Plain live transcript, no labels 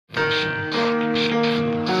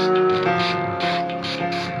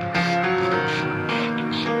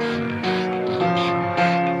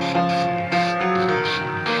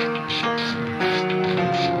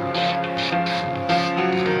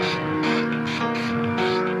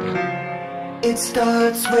It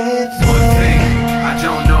starts with one thing. I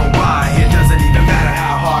don't know why. It doesn't even matter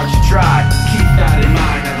how hard you try. Keep that in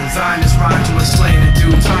mind. I designed this rhyme to explain in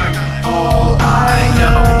due time. All I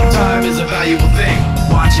know, time is a valuable thing.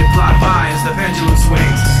 Watch it fly by as the pendulum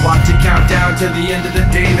swings. Watch it count down to the end of the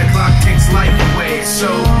day. The clock takes life away. It's so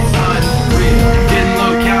unreal. Didn't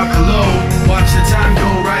look out below. Watch the time go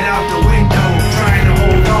right out the window. Trying to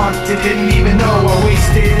hold on to didn't even know I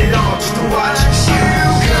wasted it all just to watch you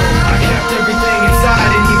go. I kept everything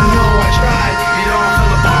inside, and even though I tried, it all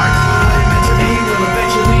fell apart. What it meant to me will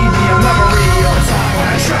eventually be a memory of a time when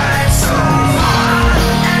I tried so hard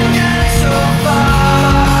and got so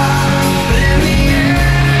far, but in the end,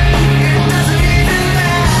 it doesn't even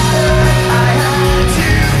matter. I had to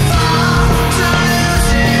fall to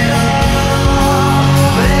lose it all,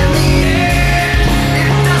 but in the end,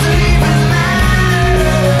 it doesn't even matter.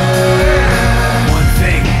 One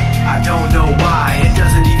thing, I don't know why. It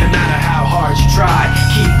doesn't even matter how hard you try.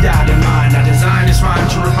 Keep that in mind. I designed this rhyme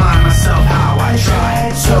to remind myself how I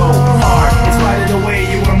tried so hard. In spite of the way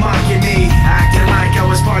you were mocking me, acting like I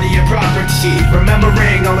was part of your property,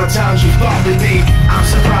 remembering all the times you fought with me. I'm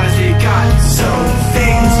surprised it got so.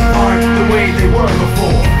 Things aren't the way they were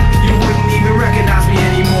before. You wouldn't even recognize me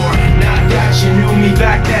anymore. Not that you knew me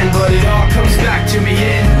back then, but it all comes